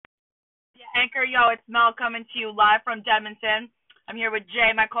Anchor, yo, it's Mel coming to you live from Edmonton. I'm here with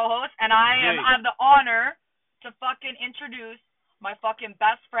Jay, my co-host, and I have the honor to fucking introduce my fucking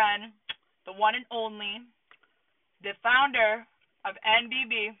best friend, the one and only, the founder of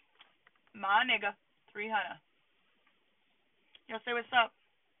NBB, my nigga, 300. Yo, say what's up.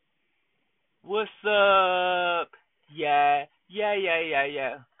 What's up? Yeah.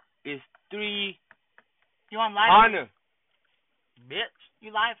 It's 300. You on live? Bitch.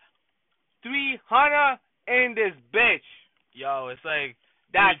 You live? 300 in this bitch. Yo, it's like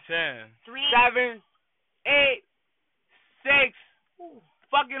That's 310. 7, 8, 6,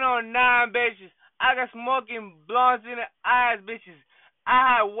 fucking on 9 bitches. I got smoking blunts in the eyes, bitches.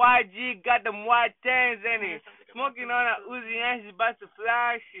 I had YG, got them white tans in it. Smoking on a Uzi and she's about to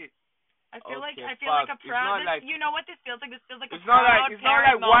fly shit. I feel like a It's proud. not like, You know what this feels like? This feels like it's a not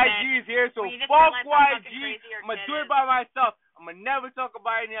proud like YG is here, so fuck YG. I'ma do it by myself. I'ma never talk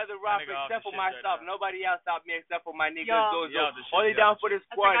about any other rapper except for myself. Nobody else out me except for my niggas. Only down for the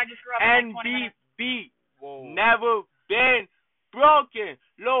squad. NBB. Never been broken.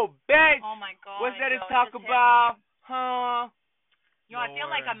 Little bitch. Oh my god. What's there to talk about? Huh? Yo, I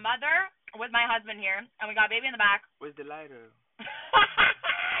feel like a mother with my husband here, and we got a baby in the back. Where's the lighter?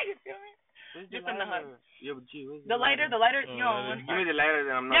 You feel me? Where's Just in the hood. Yo, G, where's The lighter, you know. Give me the lighter,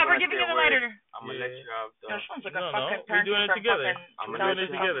 then I'm not. Yeah, we're giving you the lighter. I'm gonna let you have Yo, the. sounds like a fucking we're doing it together. I'm We're gonna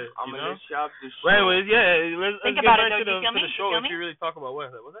doing let it together. I'm gonna let you have the show. Well, anyways, let's Think get about back it, though. to Do you feel me? the show You feel if me? you really talk about what?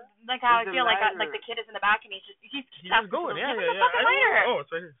 What's that? Like how I Where's the feel like lighter? the kid is in the back and he's He's going. Yeah. Oh,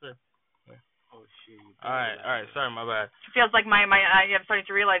 it's right here. Oh shit. All right. Sorry, my bad. It feels like I'm starting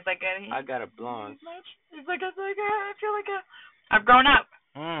to realize like I got a blonde. It's like I feel like I've grown up.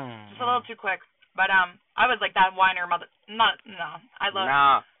 Just a little too quick. But I was like that whiner mother. I love.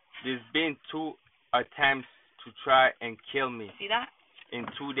 Nah, there's been 2 attempts to try and kill me See that? in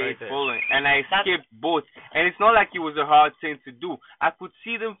 2 days Right there. following, and I escaped both. And it's not like it was a hard thing to do. I could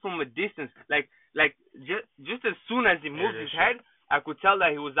see them from a distance, like just as soon as he moved his head, I could tell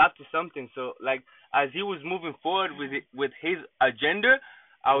that he was up to something. So like as he was moving forward with his agenda,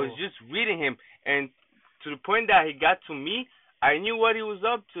 I was just reading him, and to the point that he got to me, I knew what he was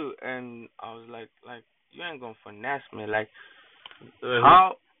up to, and I was like you ain't gonna finesse me. Like,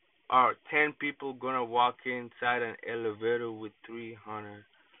 how are 10 people gonna walk inside an elevator with 300?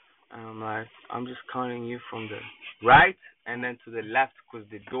 And I'm like, I'm just counting you from the right and then to the left, because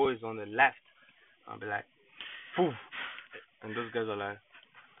the door is on the left. I'll be like, poof, and those guys are like,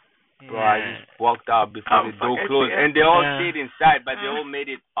 bro, I just walked out before the door closed, and they all stayed inside, but they all made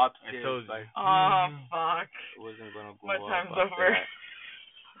it upstairs. Like, oh fuck! It wasn't gonna go My well time's after over. that.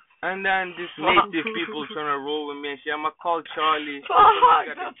 And then this native people trying to roll with me and shit. I'ma call Charlie. Fuck!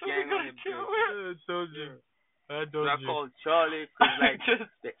 Got That's the what gang we're on gonna the do. bill. I So I called Charlie because like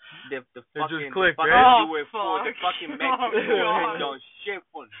the fucking clicked, fucking right? UFO, the fucking Oh, Mexico God. don't shit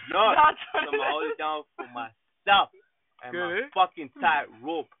for nothing. That's So I'ma hold it down for myself and my fucking tight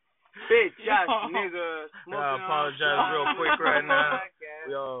rope. Bitch ass nigga. I apologize real quick right now.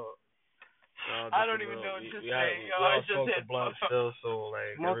 Yo, I don't even know what to say. We all smoke the blunt still, so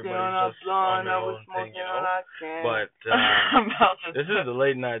like Smoking everybody's on a just on blunt, their I was own smoking thing, you on know. a can. But this is the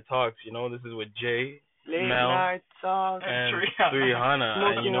late night talks, you know. This is with Jay, Late Mel, night talk and Rihanna. Rihanna.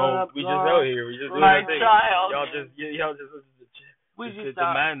 And you Smoking on know, a we just blunt. out here. We just doing My our thing. child. Y'all just listen to the chick. We to just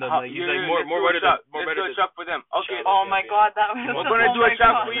demand them. Like, he's like more better Let's than do a shot for them. Okay. Oh my god, that was. We're gonna do a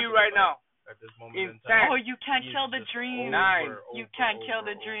shot for you right now. at this moment In in time. Oh, you can't kill the dream. 9. You can't kill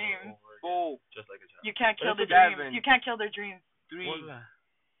the dream. 4. Just like a child. You can't kill the 7. dreams. You can't kill their dreams. 3. What's that?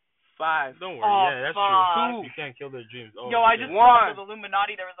 5. Don't worry. Oh, Yeah, that's fuck. true. You can't kill their dreams. Oh, Yo, I just One. saw the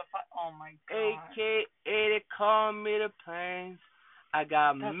Illuminati. There was a oh my god. AKA they call me the planes. I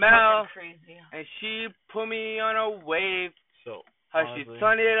got That's Mel, fucking crazy. and she put me on a wave. So How she honestly,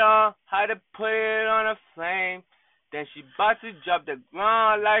 turned it on, how to put it on a flame. Then she about to drop the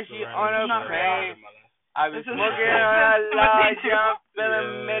ground like she on a plane. I been This is- smoking on a large, too. I'm feeling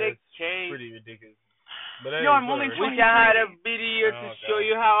It's medicated. pretty ridiculous. But Yo, I'm only Wish I had a 23. video to Oh, show God.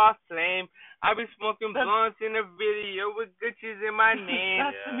 you how I flame. I been smoking That's- blunts in the video with Gucci's in my name.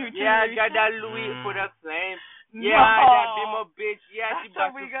 That's the new Yeah, I got that generation. Louis for the flame. No. Yeah, I had that limo bitch. Yeah, she That's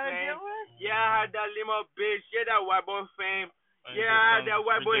about what to we gotta flame. deal with. Yeah, I had that limo bitch. Yeah, that white boy fame. Yeah, I had that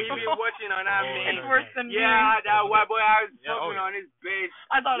white boy he be watching on that Oh, man. It's worse than Yeah, me. I had that white boy I was Yeah, smoking oh, on his bitch.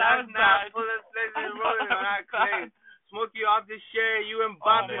 I thought I was Last night, bad. full of slaves I and thought rolling I on was that clay. bad. Smoke you off the share, you and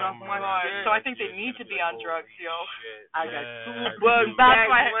bopping Oh off my my God. shit. So I think they need to be on drugs, yo. I got Yeah, 2 bug that's bags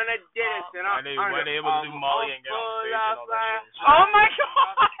why- when I did it, and Why I'm they under able to do Molly and get on stage and all that shit? Oh my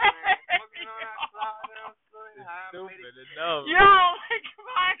god. Smoking on that cloud, and I'm feeling high, I'm Stupid medicated. enough. Yo, like,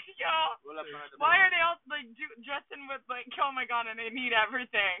 fuck, yo. Roll up Oh my god, and they need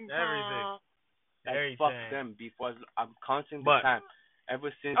everything. Everything. Fuck them because I'm counting the time.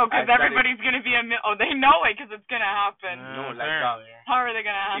 Ever since because everybody's gonna be they know it because it's gonna happen. No, like how are they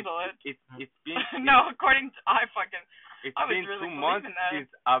gonna handle it? It's been no, according to It's been really 2 months since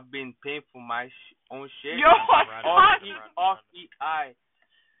I've been paying for my own shit. Yo, off EI.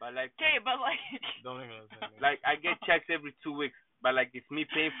 But like, don't even listen. Like I get checks every 2 weeks, but like it's me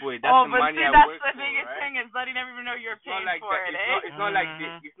paying for it. That's the money I work for. That's the biggest thing is letting everyone know you're paying for it. It's not like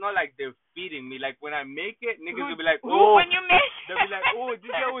it's not like they're feeding me. Like when I make it, niggas will be like, when you make it, they'll be like, oh,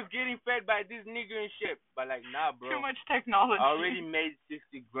 this guy was getting fed by this nigga and shit. But like, nah, bro. Too much technology. I already made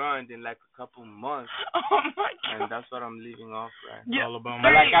 60 grand in like a couple months. Oh my god. And that's what I'm living off, right? It's all about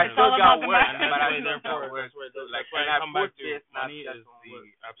money. But like I still got work. But I still got work. Like when I put this, money is the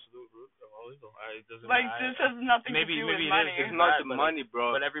absolute root of all evil. This has nothing to do with money. It's not the money,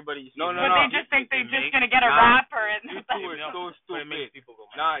 bro. But everybody. No. But they just think they're just gonna get a rapper and. You two are so stupid.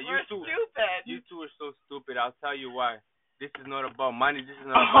 We're stupid. You two are so stupid. I'll tell you why. This is not about money. This is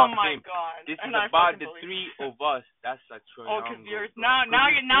not about fame. Oh my god. This is about the three of us. That's a true. Oh, because now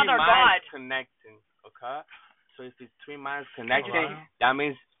they're God. Connecting, okay? So if it's 3 minds connecting, that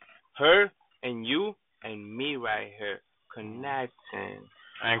means her and you and me right here connecting.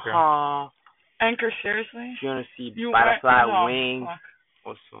 Anchor. Anchor, seriously? If you wanna see butterfly wings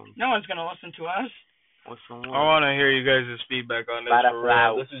or some? No one's gonna listen to us. Or some? I wanna hear you guys' feedback on this.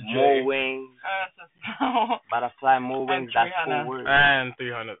 Butterfly, this is more wings. Butterfly, more wings. That's 4 words. And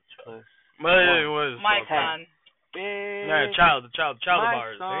 300. But it was my son. Yeah, child of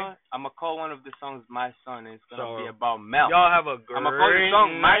ours. I'm gonna call one of the songs "My Son." And it's gonna be about Mel. Y'all have a great. I'm gonna call the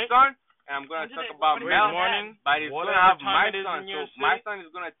song "My Son," and I'm gonna talk about Mel. Morning, but it's gonna have my son. So my son is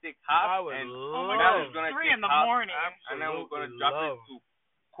gonna take half, and Mel is gonna take 3 in the half, morning. and then we're gonna drop it to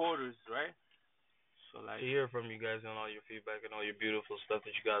quarters, right? So like to hear from you guys and all your feedback and all your beautiful stuff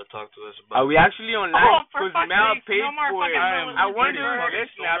that you gotta talk to us about. Are we actually online? Because Mel paid for it. I wonder if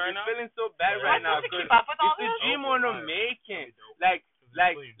listening. I've been feeling so bad right now because it's the gym on the making. Like,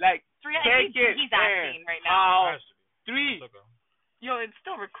 take it. He's asking right now. 3. Yo, it's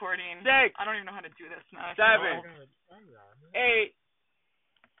still recording. 6. I don't even know how to do this now. 7. 8.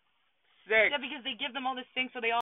 6. Yeah, because they give them all this thing so they all